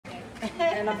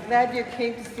And I'm glad you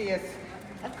came to see us.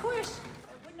 Of course.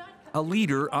 A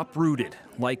leader uprooted,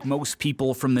 like most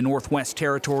people from the Northwest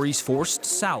Territories forced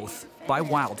south by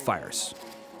wildfires.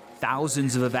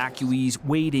 Thousands of evacuees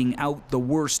waiting out the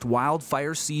worst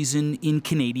wildfire season in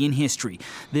Canadian history.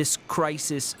 This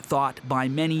crisis thought by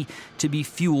many to be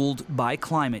fueled by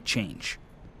climate change.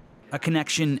 A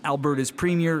connection Alberta's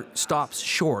premier stops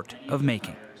short of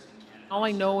making. All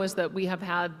I know is that we have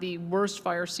had the worst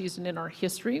fire season in our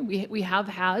history. We have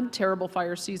had terrible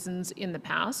fire seasons in the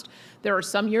past. There are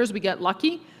some years we get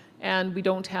lucky and we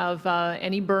don't have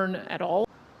any burn at all.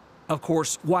 Of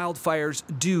course, wildfires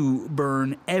do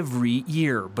burn every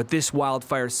year, but this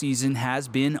wildfire season has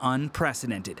been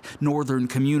unprecedented. Northern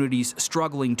communities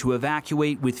struggling to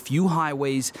evacuate with few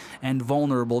highways and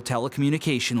vulnerable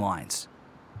telecommunication lines.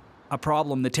 A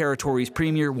problem the Territories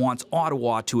Premier wants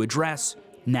Ottawa to address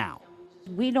now.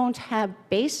 We don't have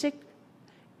basic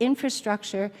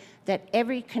infrastructure that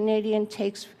every Canadian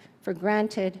takes for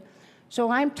granted.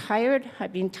 So I'm tired.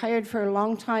 I've been tired for a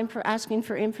long time for asking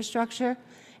for infrastructure,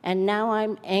 and now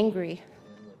I'm angry.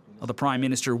 Well, the Prime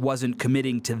Minister wasn't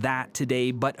committing to that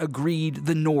today, but agreed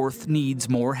the North needs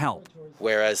more help.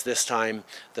 Whereas this time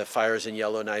the fires in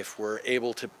Yellowknife were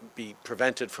able to be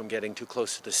prevented from getting too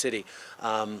close to the city.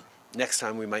 Next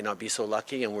time we might not be so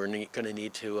lucky, and we're going to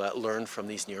need to learn from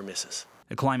these near misses.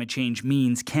 The climate change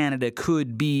means Canada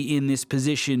could be in this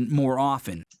position more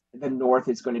often. The North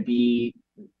is going to be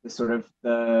the sort of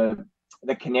the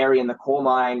canary in the coal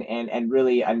mine, and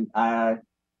really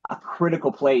a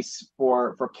critical place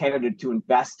for Canada to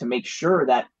invest to make sure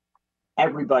that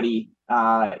everybody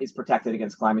is protected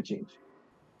against climate change.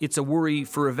 It's a worry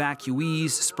for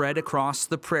evacuees spread across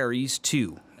the prairies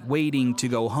too, waiting to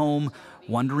go home,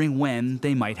 wondering when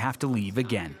they might have to leave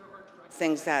again.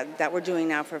 Things that we're doing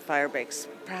now for fire breaks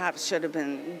perhaps should have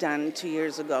been done 2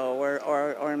 years ago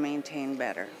or maintained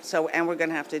better. And we're going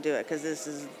to have to do it because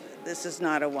this is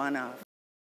not a one-off.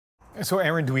 So,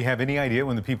 Aaron, do we have any idea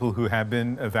when the people who have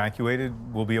been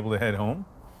evacuated will be able to head home?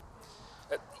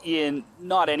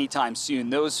 Not anytime soon.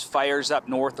 Those fires up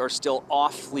north are still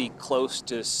awfully close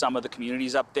to some of the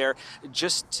communities up there.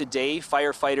 Just today,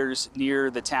 firefighters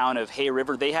near the town of Hay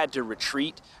River, they had to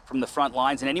retreat from the front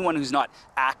lines, and anyone who's not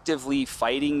actively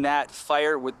fighting that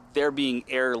fire, they're being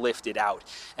airlifted out.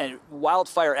 And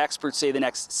wildfire experts say the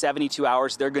next 72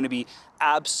 hours, they're going to be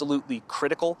absolutely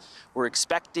critical. We're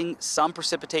expecting some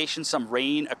precipitation, some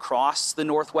rain across the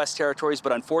Northwest Territories,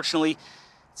 but unfortunately,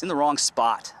 it's in the wrong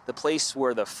spot. The place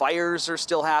where the fires are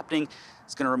still happening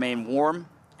is going to remain warm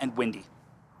and windy.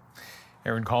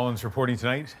 Aaron Collins reporting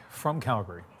tonight from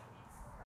Calgary.